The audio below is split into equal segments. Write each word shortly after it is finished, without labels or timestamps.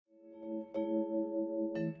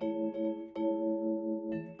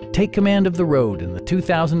Take command of the road in the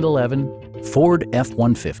 2011 Ford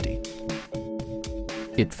F-150.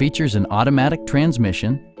 It features an automatic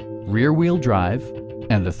transmission, rear-wheel drive,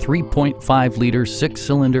 and a 3.5-liter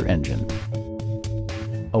six-cylinder engine.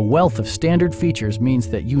 A wealth of standard features means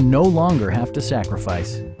that you no longer have to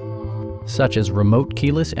sacrifice, such as remote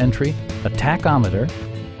keyless entry, a tachometer,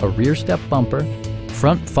 a rear step bumper,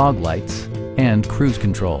 front fog lights, and cruise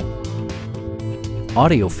control.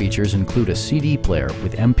 Audio features include a CD player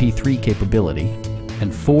with MP3 capability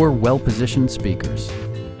and 4 well-positioned speakers.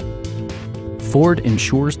 Ford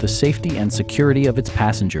ensures the safety and security of its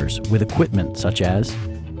passengers with equipment such as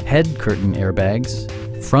head curtain airbags,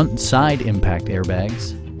 front and side impact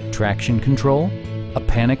airbags, traction control, a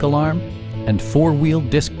panic alarm, and 4-wheel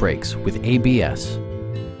disc brakes with ABS.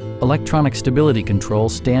 Electronic stability control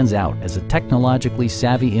stands out as a technologically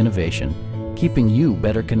savvy innovation, keeping you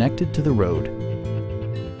better connected to the road.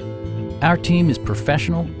 Our team is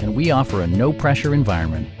professional and we offer a no-pressure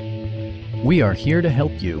environment. We are here to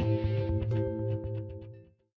help you.